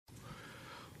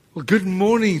Well, good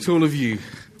morning to all of you.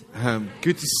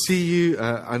 Good to see you.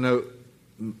 I know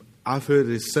I've heard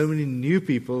there's so many new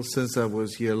people since I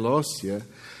was here last year.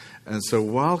 And so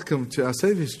welcome to our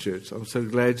Saviour's Church. I'm so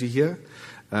glad you're here.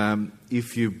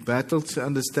 If you battle to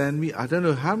understand me, I don't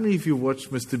know how many of you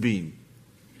watched Mr. Bean.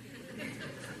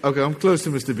 Okay, I'm close to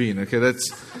Mr. Bean. Okay,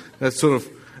 that's sort of,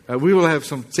 we will have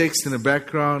some text in the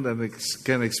background and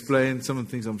can explain some of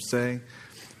the things I'm saying.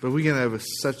 But we're going to have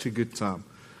such a good time.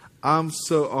 I'm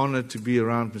so honored to be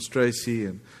around Miss Tracy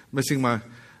and missing my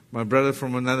brother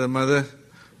from another mother,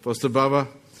 Pastor Baba.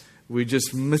 We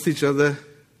just missed each other.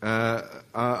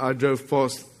 I drove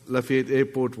past Lafayette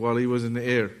Airport while he was in the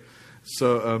air.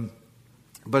 So,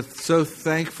 but so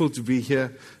thankful to be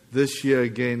here this year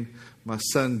again. My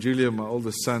son, Julian, my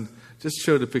oldest son, just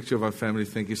showed a picture of our family.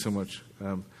 Thank you so much.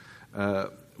 My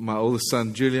oldest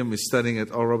son, Julian, is studying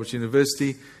at Oral Roberts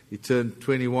University. He turned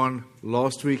 21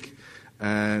 last week.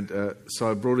 And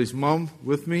so I brought his mom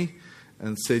with me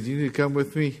and said, you need to come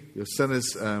with me. Your son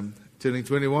is turning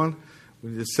 21.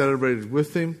 We need to celebrate it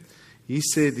with him. He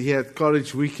said he had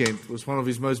college weekend. It was one of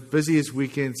his most busiest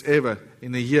weekends ever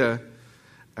in a year.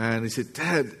 And he said,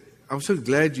 Dad, I'm so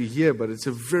glad you're here, but it's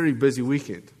a very busy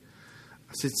weekend.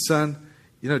 I said, son,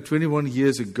 21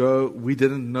 years ago, we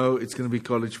didn't know it's going to be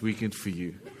college weekend for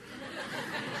you.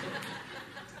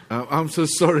 I'm so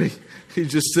sorry. He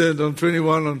just turned on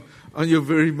 21 on your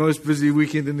very most busy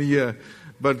weekend in the year.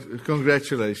 But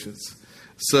congratulations.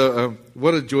 So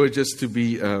what a joy just to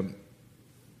be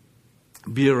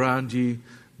around you,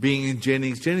 being in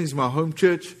Jennings. Jennings is my home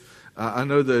church. I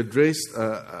know the address.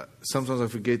 Sometimes I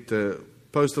forget the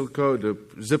postal code, the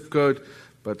zip code.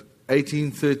 But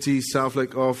 1830 South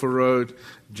Lake Arthur Road,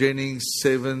 Jennings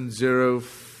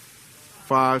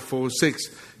 70546.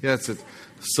 Yeah, that's it.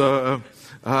 So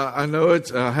I know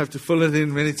it. I have to fill it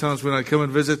in many times when I come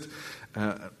and visit.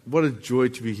 What a joy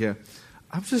to be here.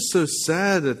 I'm just so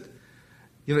sad that,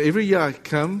 every year I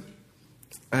come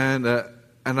and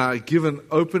I give an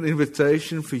open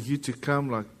invitation for you to come,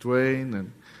 like Dwayne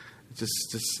and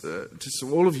just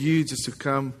all of you just to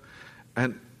come,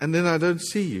 and then I don't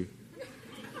see you.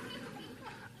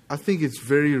 I think it's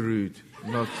very rude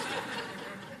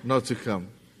not to come.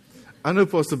 I know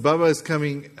Pastor Baba is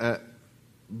coming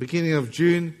beginning of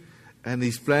June, and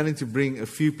he's planning to bring a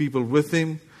few people with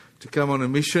him to come on a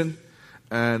mission,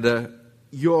 and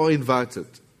you are invited.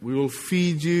 We will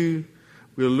feed you.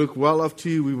 We'll look well after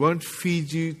you. We won't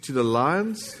feed you to the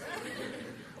lions.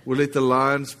 We'll let the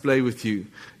lions play with you.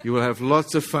 You will have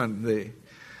lots of fun there.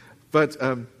 But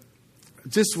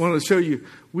just want to show you,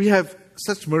 we have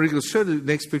such miracles. Show the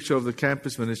next picture of the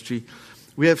campus ministry.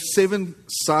 We have 7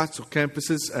 sites or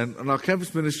campuses, and our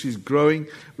campus ministry is growing.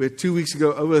 We had 2 weeks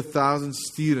ago over 1,000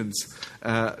 students,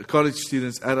 college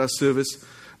students at our service.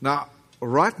 Now,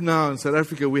 right now in South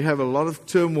Africa, we have a lot of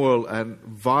turmoil and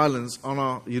violence on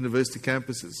our university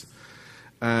campuses.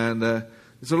 And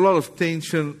there's a lot of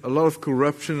tension, a lot of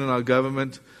corruption in our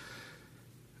government.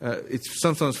 It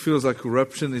sometimes feels like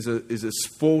corruption is a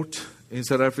sport in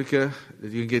South Africa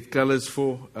that you can get colors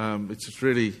for. It's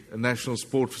really a national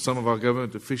sport for some of our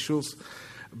government officials.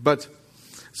 But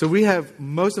so we have,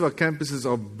 most of our campuses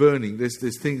are burning. There's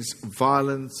things,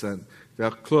 violence, and they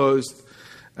are closed.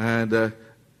 And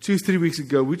 2-3 weeks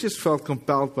ago, we just felt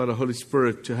compelled by the Holy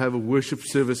Spirit to have a worship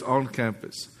service on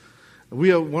campus.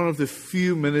 We are one of the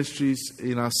few ministries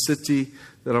in our city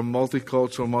that are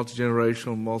multicultural,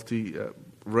 multi-generational,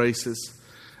 multi-races.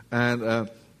 And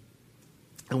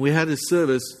we had a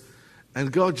service, and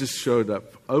God just showed up.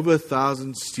 Over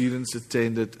 1,000 students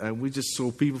attended, and we just saw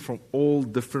people from all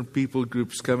different people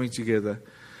groups coming together.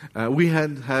 We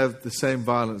hadn't had the same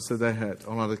violence that they had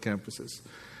on other campuses.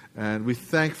 And we're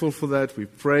thankful for that. We're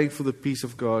praying for the peace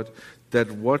of God,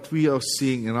 that what we are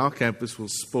seeing in our campus will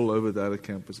spill over the other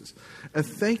campuses. And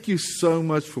thank you so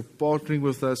much for partnering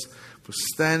with us, for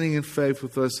standing in faith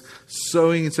with us,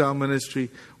 sowing into our ministry.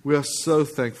 We are so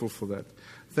thankful for that.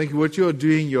 Thank you. What you are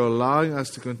doing, you're allowing us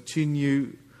to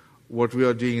continue what we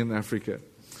are doing in Africa.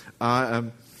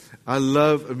 I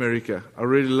love America. I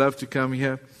really love to come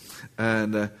here.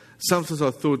 And sometimes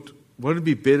I thought, wouldn't it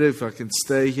be better if I can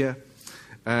stay here?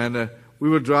 And we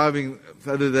were driving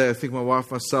the other day, I think my wife,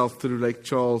 myself, through Lake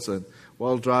Charles. And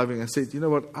while driving, I said, you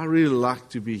know what, I really like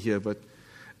to be here, but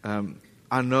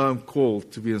I know I'm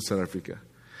called to be in South Africa.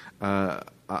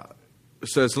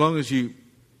 So as long as you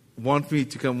want me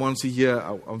to come once a year,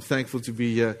 I'm thankful to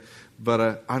be here,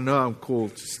 but I know I'm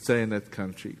called to stay in that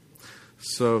country.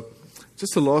 So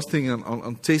just the last thing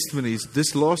on testimonies,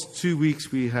 this last 2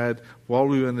 weeks we had, while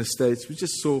we were in the States, we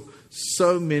just saw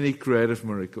so many creative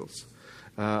miracles.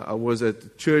 I was at the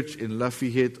church in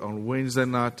Lafayette on Wednesday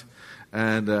night,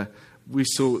 And we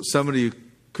saw somebody who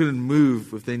couldn't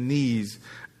move with their knees,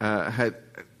 had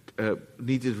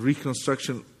needed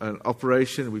reconstruction and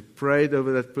operation. We prayed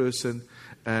over that person,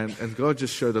 and God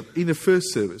just showed up in the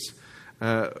first service.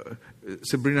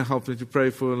 Sabrina helped me to pray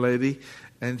for a lady,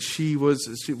 and she hurt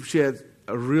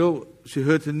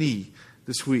her knee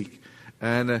this week.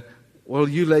 And while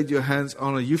you laid your hands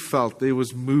on her, you felt there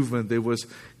was movement, there was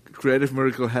creative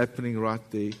miracle happening right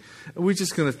there. And we're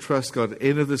just going to trust God at the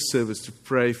end of the service to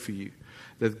pray for you,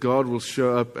 that God will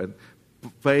show up and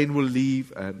pain will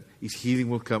leave and His healing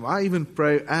will come. I even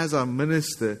pray as I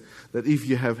minister that if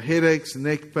you have headaches,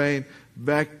 neck pain,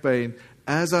 back pain,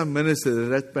 as I minister,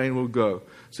 that pain will go.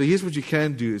 So here's what you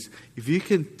can do is, if you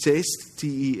can test,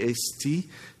 T-E-S-T,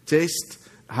 test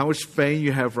how much pain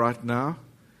you have right now,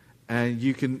 and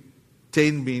you can,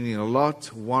 10 meaning a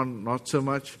lot, 1 not so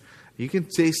much, you can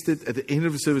test it. At the end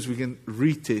of the service, we can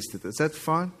retest it. Is that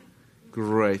fine?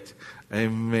 Great.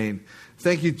 Amen.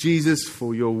 Thank you, Jesus,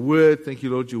 for your word. Thank you,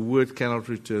 Lord, your word cannot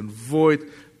return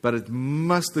void, but it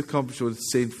must accomplish what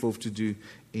it's sent forth to do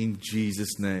in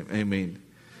Jesus' name. Amen.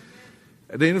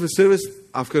 At the end of the service,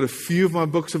 I've got a few of my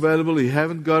books available. If you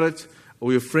haven't got it,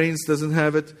 or your friends doesn't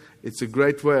have it, it's a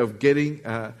great way of getting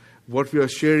what we are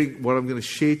sharing, what I'm going to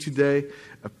share today.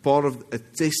 A part of a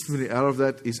testimony out of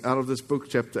that is out of this book,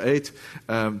 chapter 8.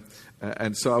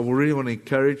 And so I will really want to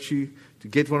encourage you to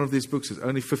get one of these books. It's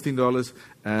only $15,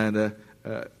 and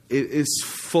it is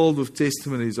filled with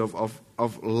testimonies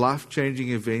of life-changing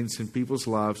events in people's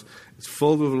lives. It's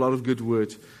filled with a lot of good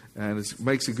words, and it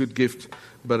makes a good gift,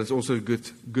 but it's also a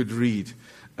good read.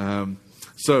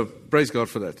 So praise God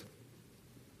for that.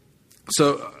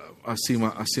 So I see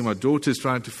my daughter's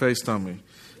trying to FaceTime me,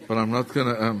 but I'm not going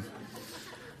to.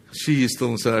 She is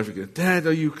still in South Africa. Dad,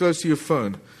 are you close to your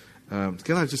phone?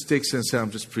 Can I just text her and say I'm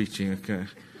just preaching? Okay.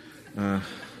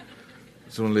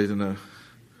 Just want to let her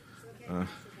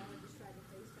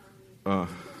know.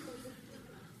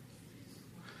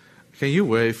 Can you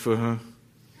wave for her?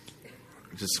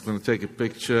 Just going to take a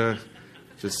picture.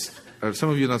 Just some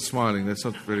of you are not smiling. That's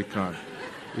not very kind.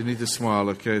 You need to smile.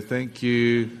 Okay. Thank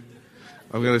you.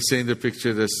 I'm going to send a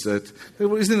picture. Isn't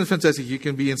it fantastic? You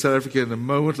can be in South Africa in a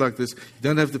moment like this. You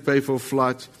don't have to pay for a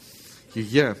flight. You're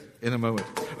here in a moment.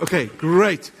 Okay,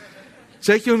 great.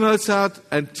 Take your notes out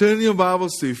and turn your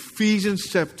Bibles to Ephesians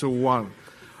chapter 1.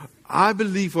 I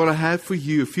believe what I have for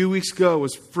you. A few weeks ago, I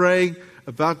was praying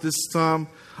about this time.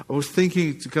 I was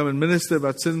thinking to come and minister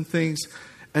about certain things,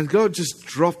 and God just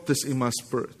dropped this in my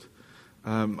spirit.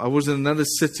 I was in another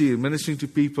city ministering to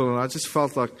people, and I just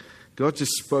felt like God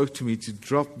just spoke to me to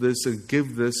drop this and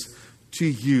give this to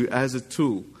you as a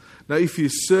tool. Now, if you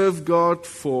serve God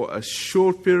for a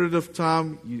short period of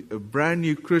time, you're a brand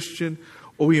new Christian,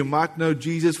 or you might know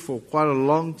Jesus for quite a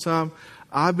long time,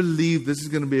 I believe this is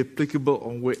going to be applicable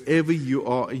on wherever you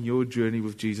are in your journey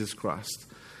with Jesus Christ.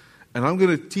 And I'm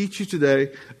going to teach you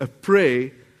today a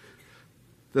prayer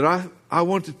that I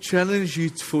want to challenge you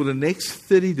for the next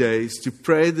 30 days to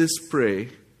pray this prayer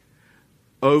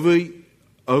over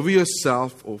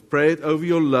yourself, or pray it over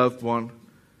your loved one,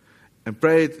 and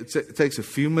pray it. It takes a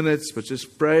few minutes, but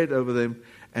just pray it over them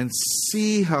and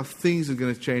see how things are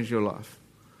going to change your life.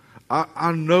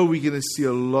 I know we're going to see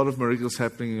a lot of miracles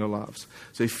happening in your lives.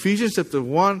 So Ephesians chapter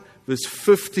 1, verse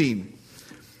 15.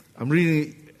 I'm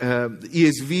reading the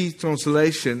ESV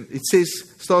translation. It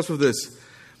starts with this.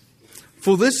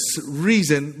 For this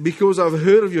reason, because I've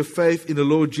heard of your faith in the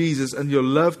Lord Jesus and your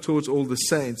love towards all the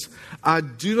saints, I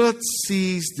do not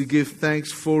cease to give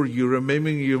thanks for you,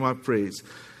 remembering you in my prayers.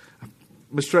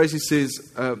 Ms. Tracy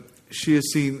says she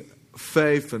has seen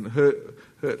faith and heard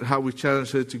how we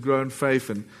challenged her to grow in faith,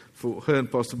 and for her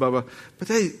and Pastor Baba. But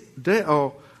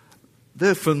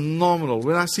they're phenomenal.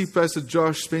 When I see Pastor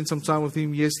Josh, spend some time with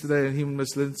him yesterday, and him and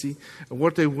Miss Lindsay, and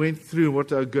what they went through and what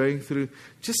they're going through,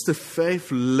 just the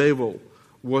faith level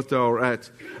what they are at.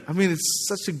 I mean, it's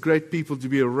such a great people to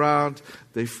be around.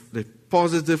 They're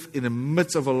positive in the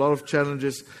midst of a lot of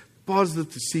challenges.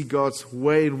 Positive to see God's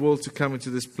way and will to come into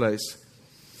this place.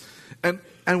 And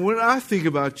when I think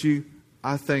about you,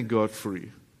 I thank God for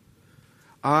you.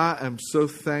 I am so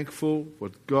thankful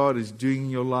what God is doing in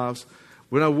your lives.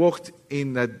 When I walked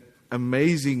in that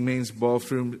amazing men's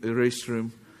restroom,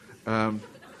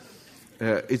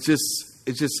 it's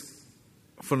just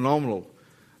phenomenal.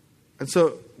 And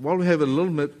so while we have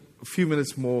a few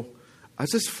minutes more, I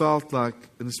just felt like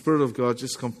in the Spirit of God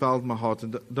just compelled my heart.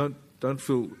 And don't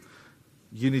feel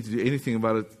you need to do anything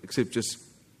about it except just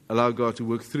allow God to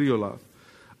work through your life.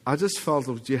 I just felt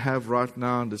what you have right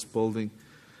now in this building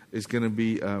is going to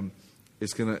be,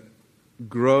 it's going to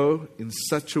grow in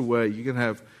such a way. You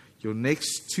your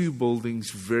next 2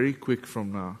 buildings very quick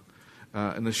from now,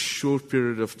 in a short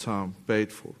period of time,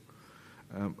 paid for.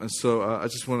 And so I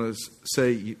just want to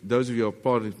say, those of you who are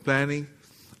part of planning,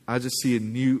 I just see a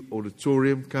new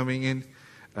auditorium coming in.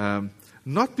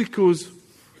 Not because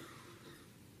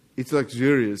it's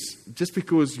luxurious, just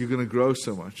because you're going to grow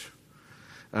so much.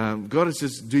 God is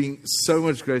just doing so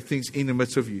much great things in the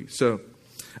midst of you. So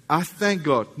I thank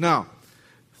God. Now,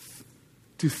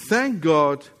 to thank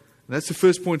God, and that's the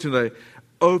first point today,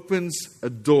 opens a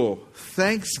door.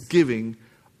 Thanksgiving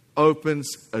opens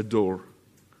a door.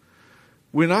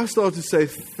 When I start to say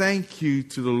thank you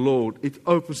to the Lord, it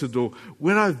opens a door.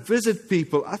 When I visit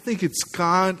people, I think it's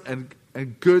kind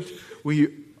and good when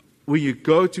you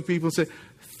go to people and say,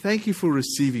 thank you for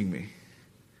receiving me.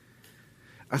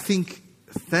 I think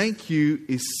thank you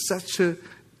is such a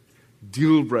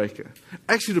deal breaker.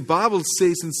 Actually, the Bible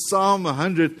says in Psalm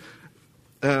 100,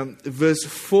 verse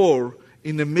 4,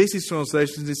 in the Message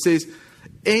translation, it says,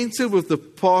 enter with the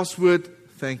password,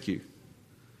 thank you.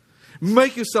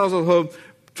 Make yourselves at home,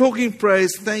 talk in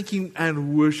praise, thank Him,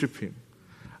 and worship Him.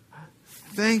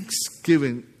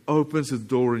 Thanksgiving opens a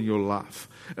door in your life.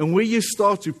 And when you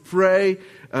start to pray,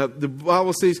 the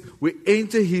Bible says we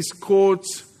enter His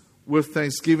courts with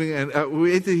thanksgiving, and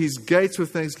we enter His gates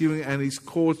with thanksgiving and His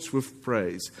courts with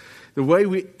praise. The way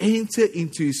we enter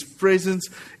into His presence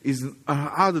is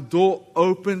how the door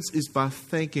opens is by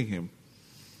thanking Him.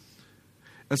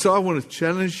 And so I want to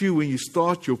challenge you, when you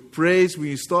start your prayers, when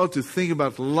you start to think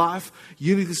about life,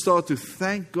 you need to start to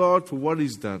thank God for what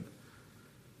He's done.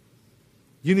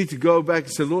 You need to go back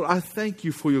and say, Lord, I thank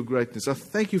you for your greatness. I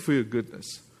thank you for your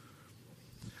goodness.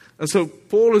 And so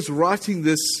Paul is writing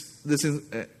this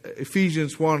in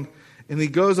Ephesians 1, and he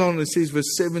goes on and says,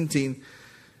 verse 17,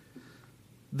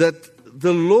 that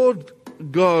the Lord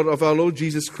God of our Lord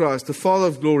Jesus Christ, the Father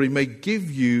of glory, may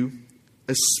give you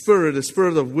a spirit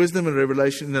of wisdom and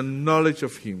revelation in the knowledge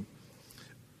of Him.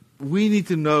 We need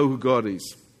to know who God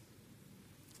is.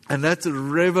 And that's a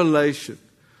revelation.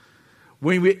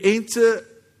 When we enter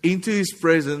into His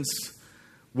presence,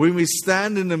 when we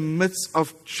stand in the midst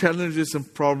of challenges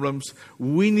and problems,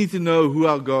 we need to know who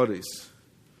our God is.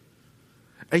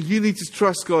 And you need to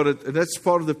trust God, and that's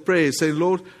part of the prayer. Say,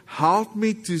 Lord, help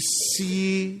me to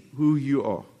see who you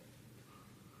are.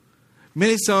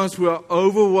 Many times we are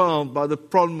overwhelmed by the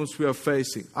problems we are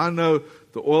facing. I know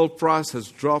the oil price has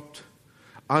dropped.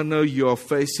 I know you are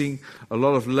facing a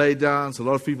lot of laydowns. A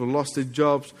lot of people lost their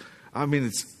jobs. I mean,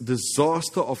 it's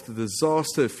disaster after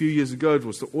disaster. A few years ago, it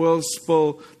was the oil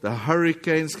spill, the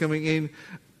hurricanes coming in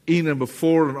and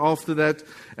before and after that.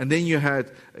 And then you had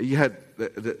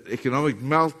the economic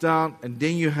meltdown. And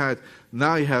then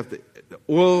now you have the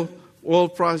oil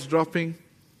price dropping.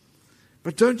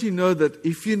 But don't you know that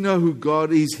if you know who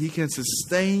God is, He can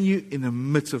sustain you in the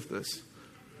midst of this?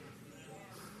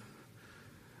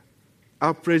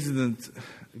 Our president,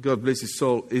 God bless his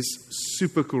soul, is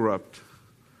super corrupt.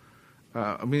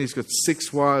 He's got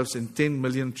 6 wives and 10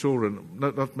 million children.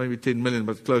 Not maybe 10 million,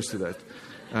 but close to that.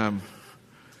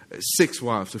 6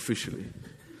 wives officially.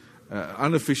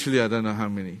 Unofficially, I don't know how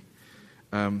many.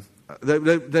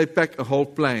 They pack a whole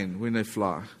plane when they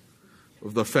fly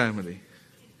with the family.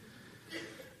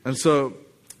 And so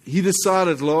he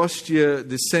decided last year,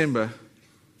 December,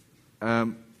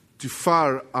 to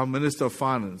fire our Minister of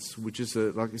Finance, which is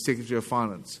like a Secretary of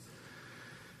Finance.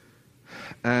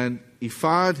 And he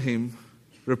fired him,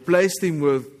 replaced him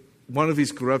with one of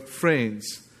his corrupt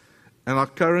friends, and our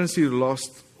currency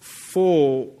lost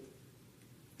 4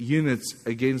 units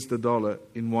against the dollar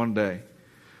in one day.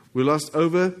 We lost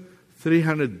over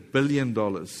 $300 billion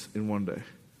in one day.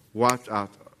 Wiped out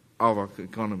our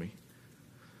economy.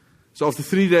 So after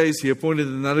 3 days, he appointed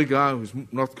another guy who's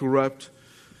not corrupt.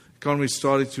 The economy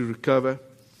started to recover.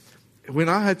 When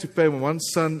I had to pay, my one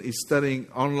son is studying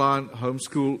online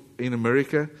homeschool in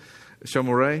America,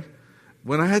 Chamoray.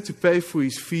 When I had to pay for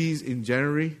his fees in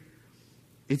January,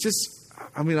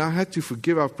 I had to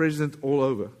forgive our president all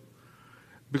over.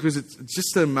 Because it's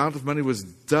just the amount of money was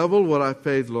double what I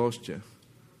paid last year.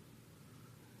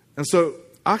 And so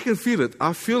I can feel it.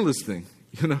 I feel this thing,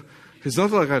 It's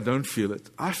not like I don't feel it.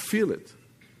 I feel it.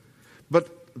 But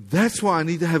that's why I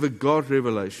need to have a God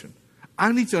revelation.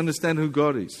 I need to understand who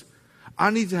God is. I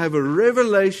need to have a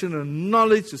revelation and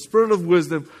knowledge, a spirit of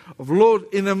wisdom of Lord,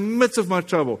 in the midst of my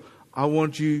trouble, I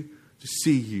want you to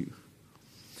see you.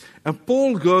 And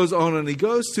Paul goes on and he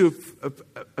goes to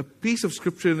a piece of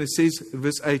scripture and it says, in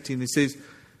verse 18, it says,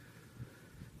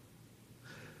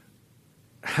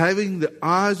 having the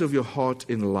eyes of your heart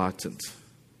enlightened.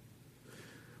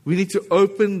 We need to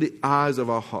open the eyes of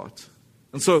our heart.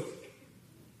 And so,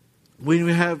 when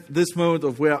we have this moment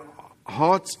of where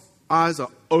heart's eyes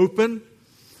are open,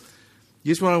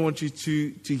 here's what I want you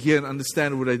to hear and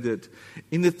understand what I did.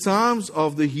 In the times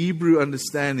of the Hebrew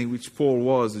understanding, which Paul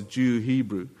was, a Jew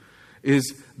Hebrew,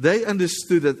 is they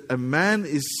understood that a man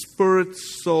is spirit,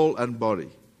 soul, and body.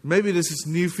 Maybe this is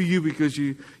new for you because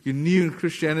you're new in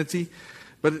Christianity,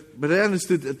 but they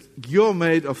understood that you're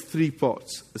made of three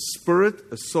parts: a spirit,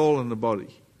 a soul, and a body.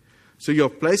 So you're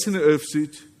placed in the earth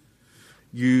suit.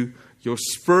 Your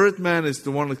spirit man is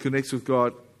the one that connects with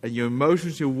God, and your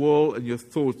emotions, your will, and your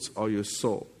thoughts are your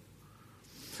soul.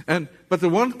 But the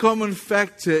one common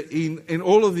factor in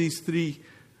all of these three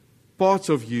parts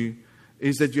of you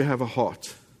is that you have a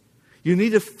heart. You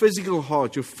need a physical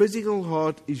heart. Your physical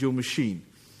heart is your machine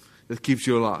that keeps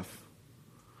you alive.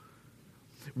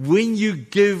 When you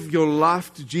give your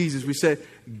life to Jesus, we say,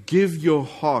 give your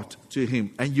heart to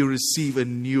Him, and you receive a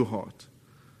new heart.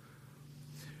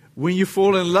 When you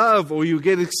fall in love or you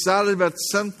get excited about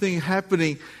something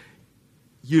happening,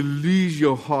 you lose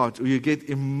your heart or you get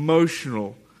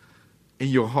emotional in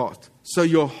your heart. So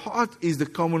your heart is the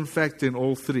common factor in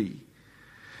all three.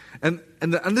 And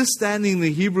the understanding in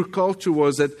the Hebrew culture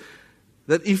was that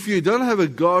if you don't have a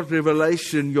God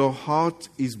revelation, your heart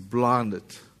is blinded.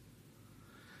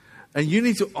 And you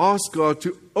need to ask God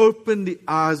to open the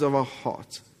eyes of our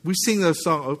heart. We sing the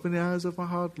song, "Open the eyes of my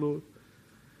heart, Lord."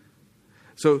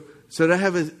 So they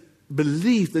have a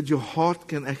belief that your heart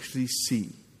can actually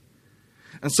see.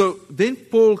 And so then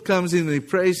Paul comes in and he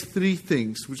prays three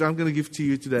things, which I'm going to give to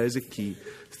you today as a key.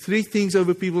 Three things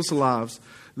over people's lives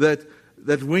that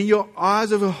when your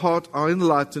eyes of your heart are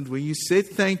enlightened, when you say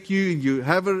thank you and you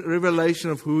have a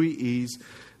revelation of who He is,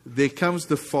 there comes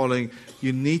the following.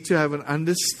 You need to have an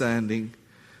understanding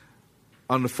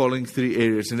on the following three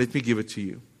areas. And let me give it to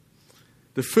you.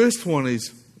 The first one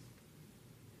is,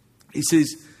 He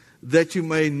says, that you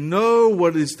may know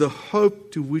what is the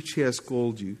hope to which He has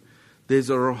called you. There's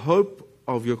a hope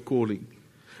of your calling.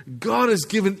 God has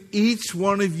given each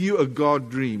one of you a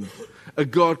God dream, a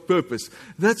God purpose.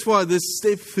 That's why this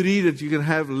step 3 that you can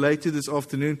have later this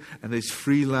afternoon, and there's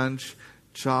free lunch,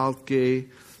 childcare.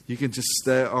 You can just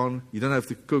stay on. You don't have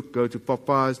to cook, go to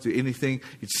Popeyes, do anything.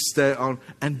 You just stay on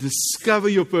and discover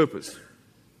your purpose.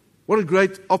 What a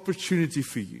great opportunity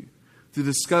for you to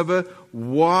discover,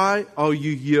 why are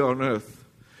you here on earth?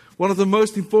 One of the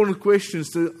most important questions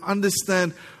to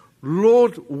understand,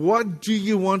 Lord, what do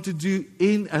you want to do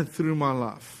in and through my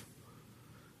life?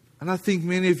 And I think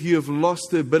many of you have lost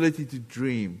the ability to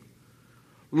dream,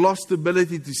 lost the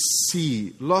ability to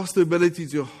see, lost the ability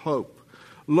to hope,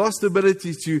 lost the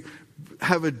ability to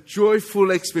have a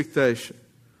joyful expectation.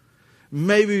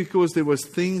 Maybe because there was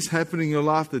things happening in your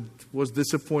life that was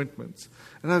disappointments.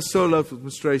 And I so love what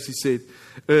Ms. Tracy said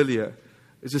earlier.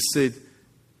 It just said,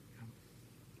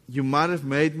 you might have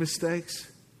made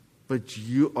mistakes, but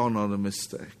you are not a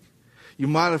mistake. You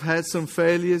might have had some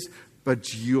failures,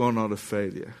 but you are not a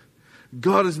failure.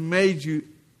 God has made you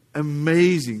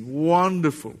amazing,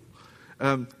 wonderful.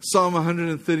 Psalm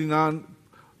 139,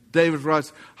 David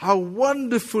writes, how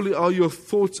wonderfully are your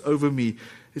thoughts over me.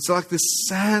 It's like the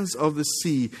sands of the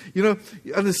sea. You know,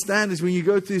 you understand this, when you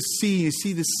go to the sea, you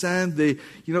see the sand there.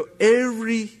 You know,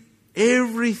 every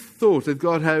thought that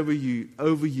God has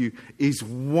over you is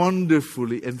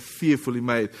wonderfully and fearfully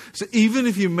made. So even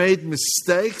if you made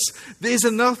mistakes, there's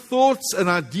enough thoughts and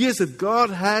ideas that God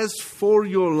has for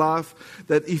your life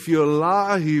that if you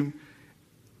allow Him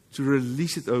to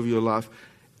release it over your life,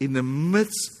 in the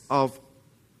midst of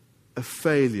a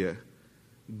failure,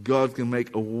 God can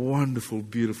make a wonderful,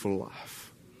 beautiful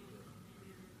life.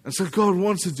 And so God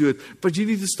wants to do it, but you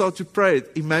need to start to pray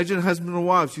it. Imagine husband and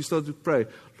wives, you start to pray,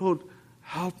 Lord,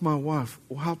 help my wife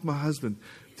or help my husband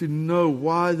to know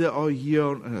why they are here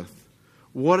on earth.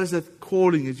 What is that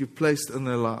calling that you placed in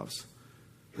their lives?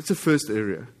 That's the first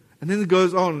area. And then it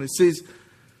goes on and it says,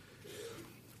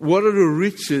 what are the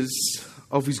riches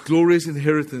of His glorious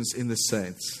inheritance in the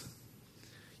saints?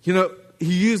 You know,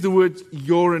 He used the word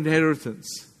your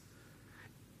inheritance.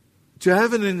 To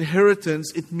have an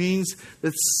inheritance, it means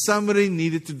that somebody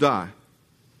needed to die.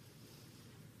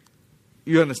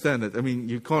 You understand that? I mean,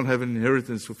 you can't have an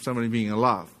inheritance with somebody being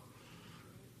alive.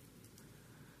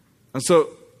 And so,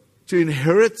 to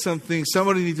inherit something,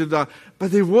 somebody needed to die.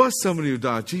 But there was somebody who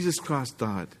died. Jesus Christ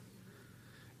died.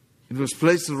 It was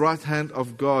placed at the right hand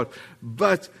of God.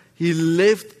 But He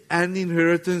left an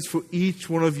inheritance for each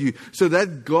one of you. So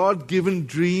that God-given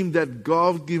dream, that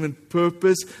God-given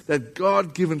purpose, that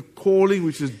God-given calling,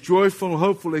 which is joyful,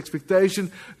 hopeful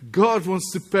expectation, God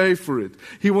wants to pay for it.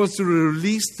 He wants to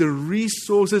release the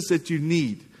resources that you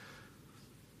need.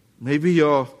 Maybe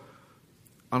you're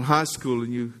on high school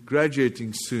and you're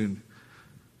graduating soon.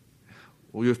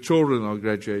 or your children are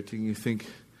graduating, you think,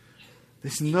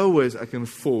 there's no ways I can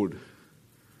afford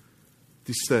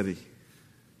to study.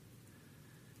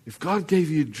 If God gave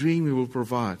you a dream, He will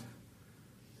provide.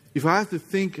 If I have to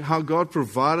think how God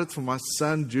provided for my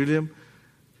son, Julian,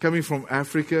 coming from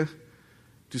Africa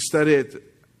to study at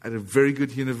a very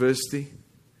good university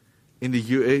in the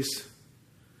US,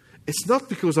 it's not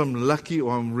because I'm lucky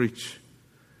or I'm rich,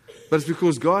 but it's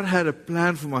because God had a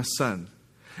plan for my son.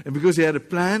 And because He had a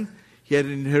plan, He had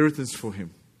an inheritance for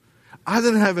him. I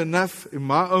didn't have enough in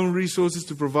my own resources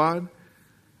to provide,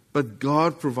 but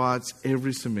God provides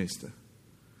every semester.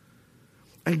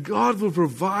 And God will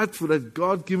provide for that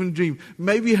God-given dream.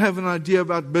 Maybe you have an idea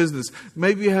about business.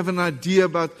 Maybe you have an idea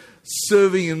about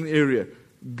serving in an area.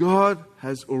 God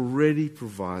has already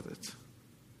provided.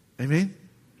 Amen?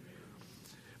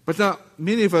 But now,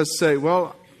 many of us say,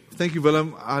 well, thank you,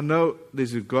 Willem. I know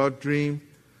there's a God dream.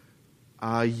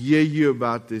 I hear you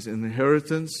about this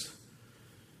inheritance.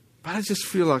 But I just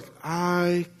feel like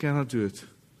I cannot do it.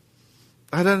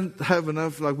 I don't have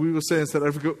enough, like we will say in South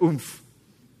Africa, oomph.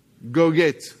 Go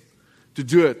get to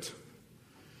do it.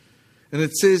 And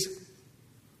it says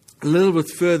a little bit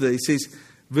further, it says,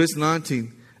 verse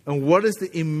 19, and what is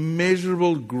the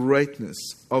immeasurable greatness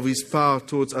of His power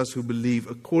towards us who believe,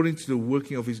 according to the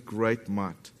working of His great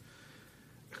might?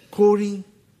 According,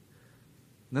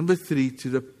 number 3, to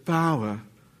the power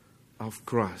of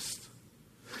Christ.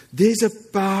 There's a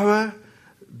power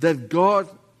that God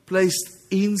placed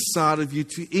inside of you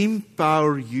to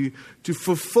empower you to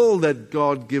fulfill that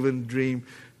God-given dream,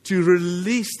 to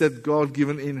release that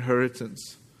God-given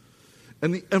inheritance.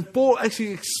 And Paul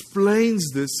actually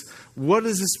explains this. What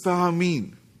does this power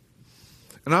mean?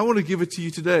 And I want to give it to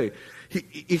you today.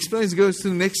 He explains, goes to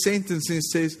the next sentence and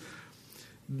says,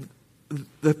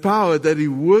 the power that He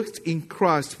worked in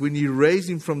Christ when He raised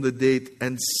Him from the dead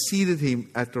and seated Him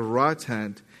at the right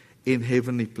hand in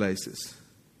heavenly places.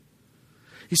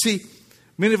 You see,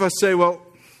 many of us say, well,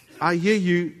 I hear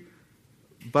you,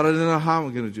 but I don't know how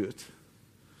I'm going to do it.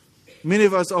 Many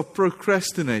of us are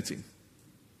procrastinating.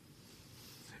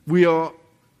 We are,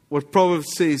 what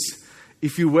Proverbs says,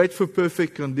 if you wait for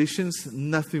perfect conditions,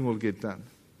 nothing will get done.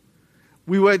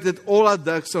 We wait that all our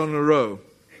ducks are in a row.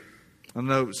 I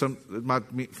know it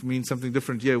might mean something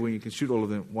different here when you can shoot all of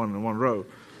them in one row.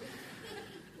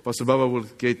 Pastor Baba will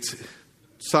get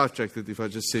sidetracked if I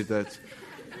just said that.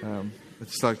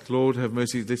 It's like, Lord, have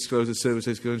mercy, let's close the service,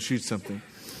 let's go and shoot something.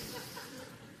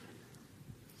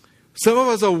 Some of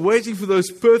us are waiting for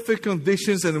those perfect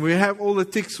conditions and we have all the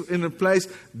ticks in a place,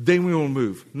 then we will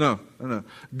move. No.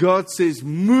 God says,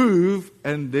 move,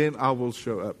 and then I will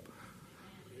show up.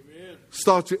 Amen.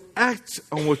 Start to act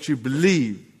on what you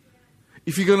believe.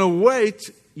 If you're going to wait,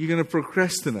 you're going to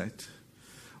procrastinate.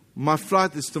 My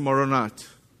flight is tomorrow night.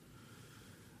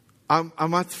 I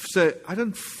might say, I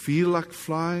don't feel like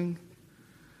flying.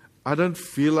 I don't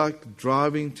feel like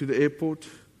driving to the airport.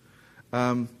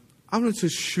 I'm not so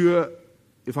sure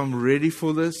if I'm ready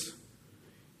for this.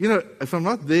 You know, if I'm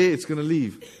not there, it's going to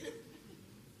leave.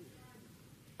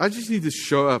 I just need to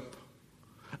show up.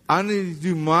 I need to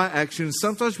do my actions.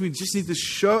 Sometimes we just need to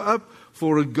show up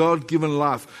for a God-given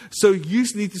life. So you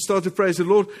need to start to pray. Say,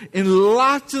 Lord,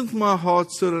 enlighten my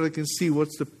heart so that I can see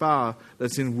what's the power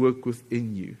that's in work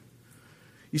within you.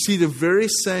 You see, the very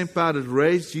same power that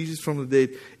raised Jesus from the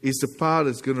dead is the power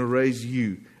that's going to raise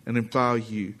you and empower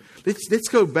you. Let's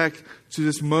go back to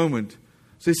this moment.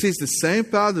 So it says the same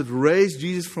power that raised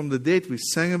Jesus from the dead, we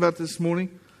sang about this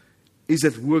morning, is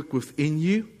at work within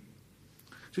you.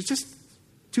 So it's just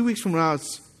 2 weeks from now,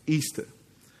 it's Easter.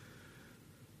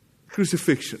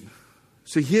 Crucifixion.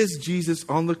 So here's Jesus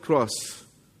on the cross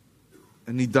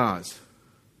and He dies.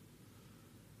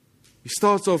 He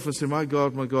starts off and says, my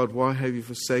God, why have you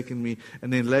forsaken me?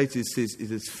 And then later he says,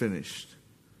 it is finished.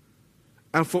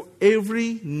 And for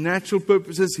every natural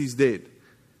purposes, He's dead.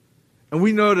 And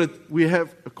we know that we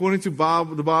have, according to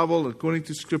the Bible, according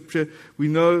to Scripture, we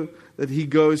know that He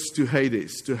goes to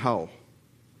Hades, to hell.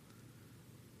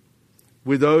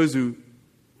 With those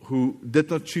who did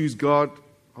not choose God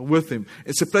are with Him.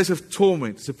 It's a place of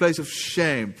torment. It's a place of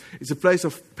shame. It's a place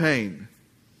of pain.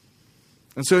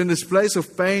 And so in this place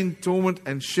of pain, torment,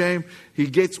 and shame, He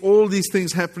gets all these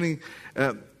things happening.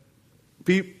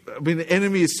 The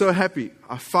enemy is so happy.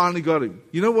 I finally got him.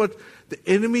 You know what? The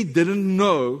enemy didn't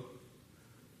know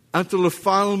until the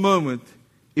final moment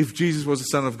if Jesus was the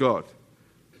Son of God.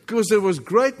 Because there was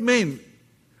great men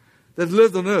that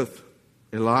lived on earth.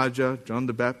 Elijah, John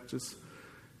the Baptist.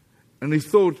 And he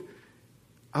thought,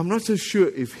 I'm not so sure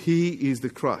if He is the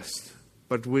Christ.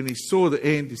 But when he saw the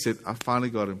end, he said, I finally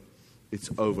got him. It's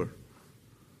over.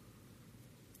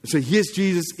 So here's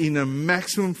Jesus in a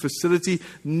maximum facility.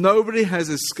 Nobody has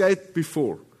escaped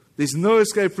before. There's no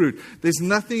escape route. There's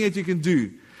nothing that you can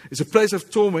do. It's a place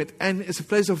of torment and it's a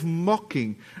place of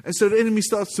mocking. And so the enemy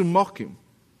starts to mock him.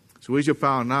 So where's your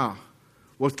power now?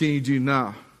 What can you do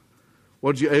now?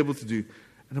 What are you able to do?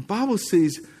 And the Bible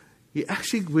says he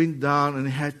actually went down and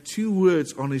he had 2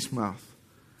 words on his mouth.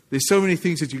 There's so many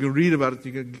things that you can read about it.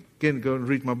 You can again go and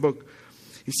read my book.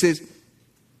 He says,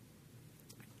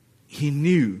 he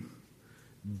knew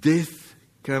death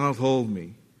cannot hold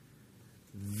me.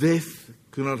 Death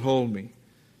cannot hold me.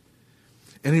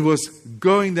 And he was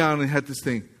going down and had this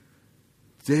thing.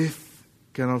 Death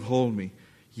cannot hold me.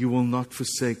 You will not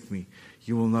forsake me.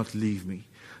 You will not leave me.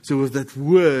 So with that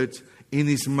word in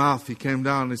his mouth, he came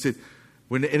down and said,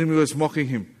 when the enemy was mocking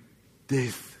him,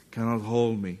 death cannot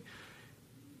hold me.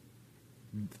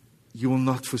 You will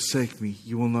not forsake me.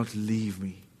 You will not leave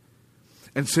me.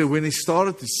 And so when he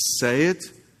started to say it,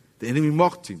 the enemy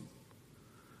mocked him.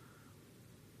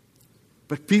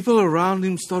 But people around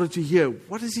him started to hear,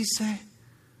 what does he say?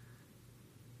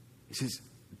 He says,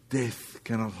 death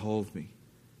cannot hold me.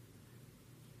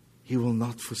 He will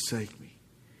not forsake me.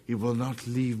 He will not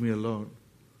leave me alone.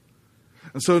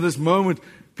 And so in this moment,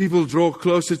 people draw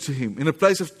closer to him. In a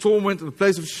place of torment, in a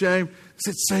place of shame, he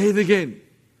said, say it again.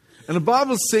 And the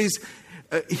Bible says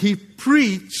he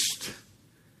preached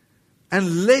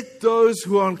and led those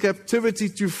who are in captivity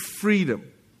to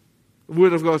freedom. The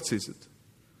Word of God says it.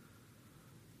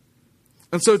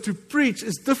 And so to preach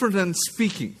is different than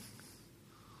speaking.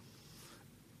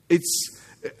 It's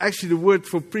actually the word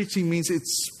for preaching means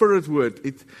it's spirit word.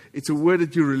 It's a word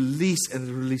that you release and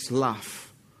release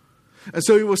life. And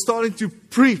so he was starting to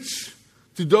preach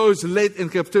to those led in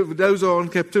captivity, those who are in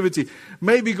captivity.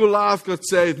 Maybe Goliath got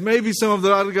saved. Maybe some of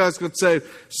the other guys got saved.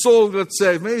 Saul got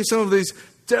saved. Maybe some of these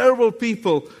terrible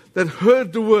people that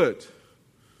heard the word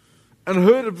and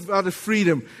heard about the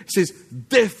freedom. He says,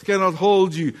 death cannot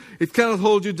hold you. It cannot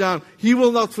hold you down. He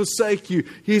will not forsake you.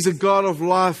 He is a God of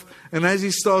life. And as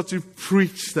he started to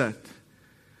preach that,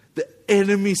 the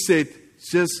enemy said,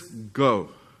 just go.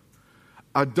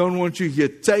 I don't want you here.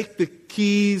 Take the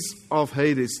keys of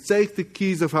Hades. Take the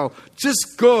keys of hell.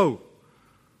 Just go.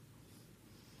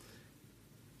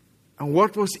 And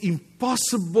what was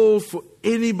impossible for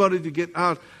anybody to get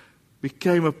out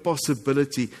became a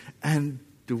possibility. And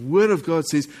the Word of God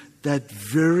says that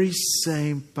very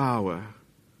same power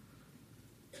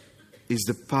is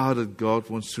the power that God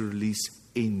wants to release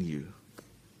in you.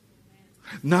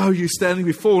 Now you're standing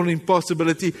before an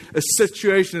impossibility, a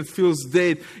situation that feels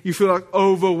dead. You feel like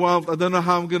overwhelmed. I don't know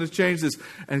how I'm going to change this.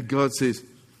 And God says,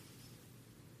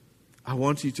 I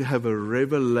want you to have a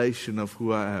revelation of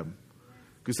who I am.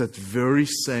 Because that very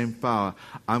same power,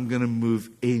 I'm going to move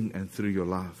in and through your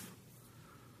life.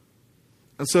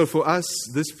 And so for us,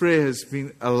 this prayer has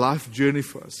been a life journey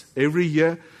for us. Every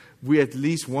year, we at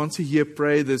least once a year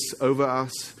pray this over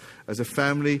us as a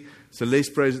family.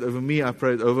 Celeste prays it over me, I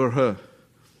pray it over her.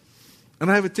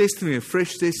 And I have a testimony, a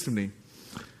fresh testimony.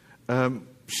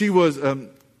 She was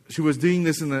doing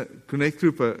this in a connect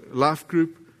group, a life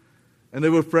group, and they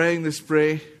were praying this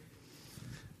prayer.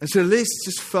 And Celeste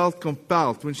just felt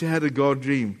compelled when she had a God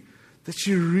dream that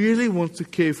she really wants to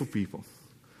care for people.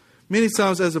 Many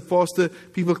times as a pastor,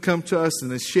 people come to us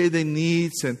and they share their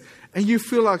needs and you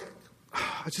feel like,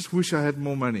 I just wish I had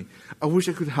more money. I wish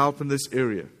I could help in this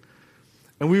area.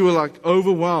 And we were like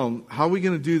overwhelmed. How are we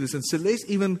going to do this? And Celeste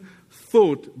even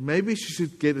thought maybe she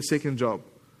should get a second job.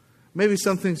 Maybe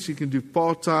something she can do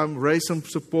part-time, raise some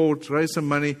support, raise some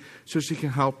money so she can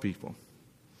help people.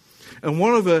 And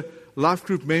one of the life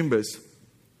group members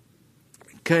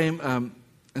came and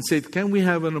said, can we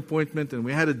have an appointment? And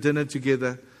we had a dinner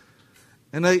together.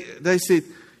 And they said,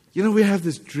 we have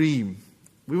this dream.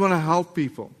 We want to help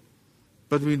people,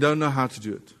 but we don't know how to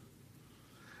do it.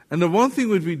 And the one thing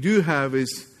that we do have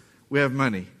is we have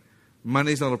money.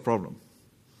 Money is not a problem.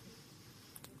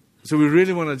 So we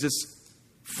really want to just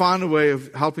find a way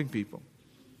of helping people.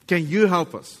 Can you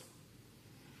help us?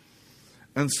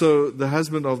 And so the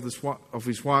husband of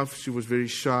his wife, she was very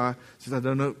shy. She said, I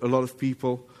don't know a lot of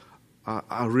people.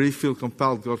 I really feel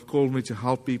compelled. God called me to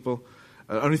help people.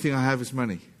 The only thing I have is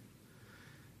money.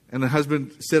 And the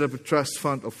husband set up a trust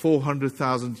fund of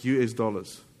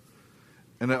 $400,000.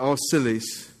 And I asked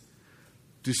Celeste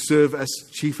to serve as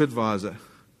chief advisor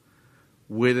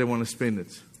where they want to spend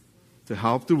it. To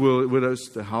help the widows,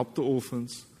 to help the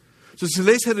orphans. So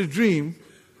Celeste had a dream,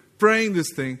 praying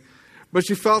this thing, but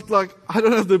she felt like, I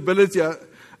don't have the ability. How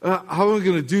am I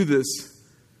going to do this?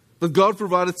 But God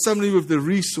provided somebody with the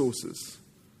resources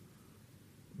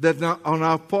that are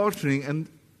now partnering, and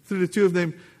through the two of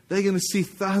them, they're going to see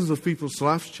thousands of people's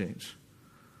lives change.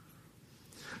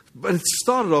 But it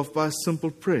started off by a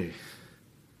simple prayer.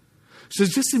 So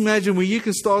just imagine when you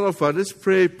can start off by this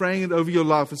prayer, praying it over your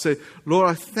life and say, Lord,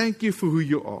 I thank you for who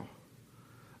you are.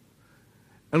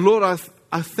 And Lord,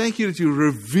 I thank you that you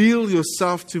reveal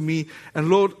yourself to me. And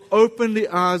Lord, open the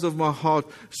eyes of my heart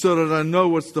so that I know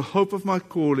what's the hope of my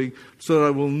calling, so that I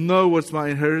will know what's my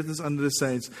inheritance under the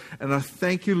saints. And I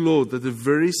thank you, Lord, that the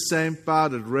very same power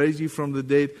that raised you from the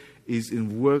dead is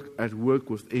at work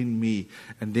within me.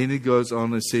 And then it goes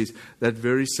on and says, that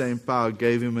very same power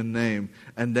gave him a name.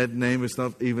 And that name is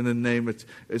not even a name that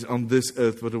is on this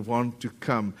earth, but a one to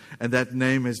come. And that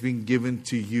name has been given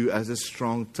to you as a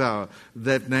strong tower.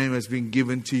 That name has been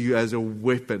given to you as a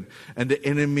weapon. And the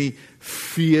enemy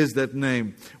fears that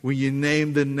name. When you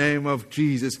name the name of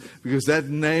Jesus, because that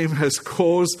name has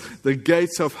caused the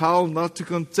gates of hell not to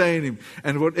contain him.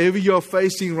 And whatever you're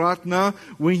facing right now,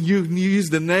 when you use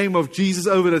the name of Jesus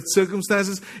over that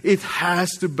circumstances, it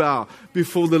has to bow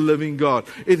before the living God.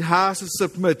 It has to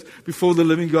submit before the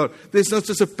living God. There's not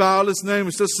just a powerless name,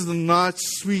 it's not just a nice,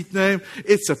 sweet name.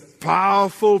 It's a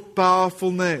powerful,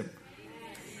 powerful name.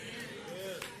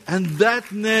 And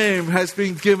that name has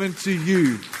been given to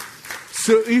you.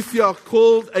 So if you are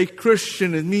called a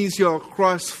Christian, it means you are a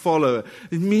Christ follower.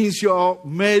 It means you are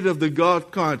made of the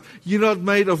God kind. You're not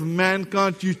made of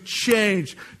mankind. You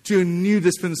change to a new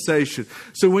dispensation.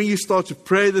 So when you start to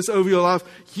pray this over your life,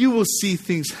 you will see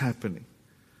things happening.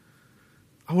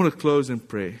 I want to close in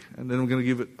prayer, and then I'm going to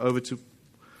give it over to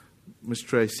Miss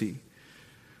Tracy.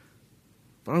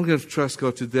 But I'm going to trust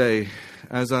God today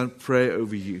as I pray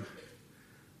over you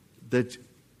that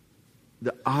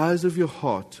the eyes of your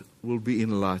heart will be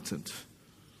enlightened.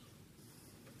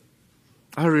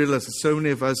 I realize that so many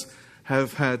of us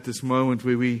have had this moment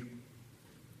where we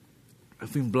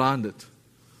have been blinded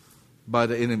by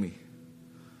the enemy,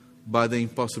 by the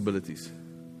impossibilities,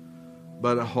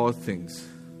 by the hard things.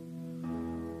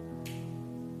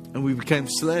 And we became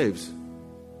slaves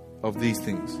of these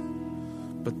things.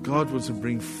 But God wants to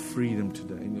bring freedom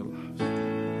today in your lives.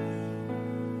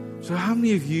 So how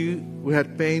many of you who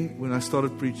had pain when I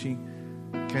started preaching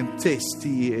can test,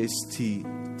 T-E-S-T,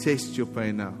 test your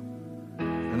pain now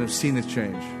and have seen it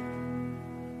change?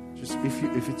 Just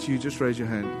if it's you, just raise your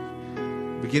hand.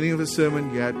 Beginning of the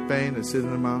sermon, you had pain a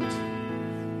certain amount.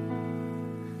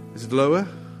 Is it lower?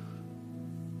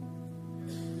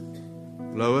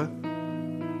 Lower?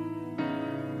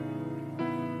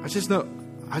 I just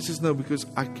know because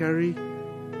I carry,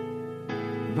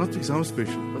 not because I'm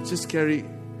special, but just carry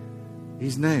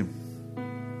His name.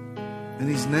 And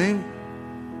His name,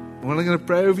 when I'm going to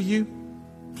pray over you,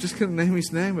 I'm just going to name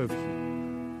His name over you.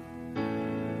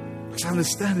 Because I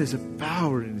understand there's a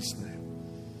power in His name.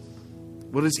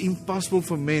 What is impossible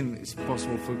for men is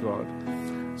possible for God.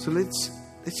 So let's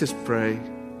just pray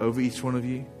over each one of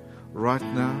you right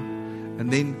now. And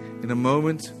then in a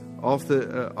moment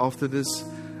after this,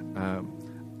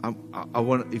 I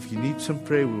want, if you need some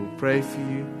prayer, we will pray for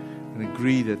you and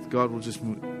agree that God will just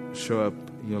show up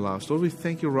in your lives. Lord, we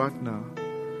thank you right now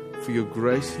for your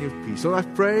grace and your peace. Lord, I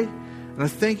pray and I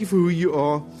thank you for who you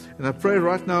are. And I pray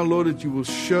right now, Lord, that you will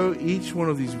show each one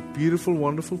of these beautiful,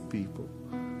 wonderful people.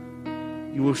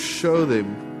 You will show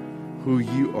them who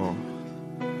you are.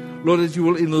 Lord, that you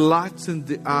will enlighten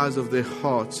the eyes of their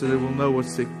hearts so they will know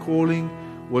what's their calling,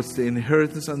 what's the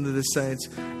inheritance under the saints,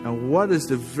 and what is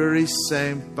the very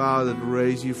same power that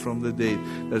raised you from the dead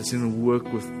that is in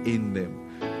work within them.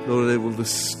 Lord, they will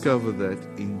discover that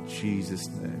in Jesus'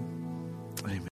 name.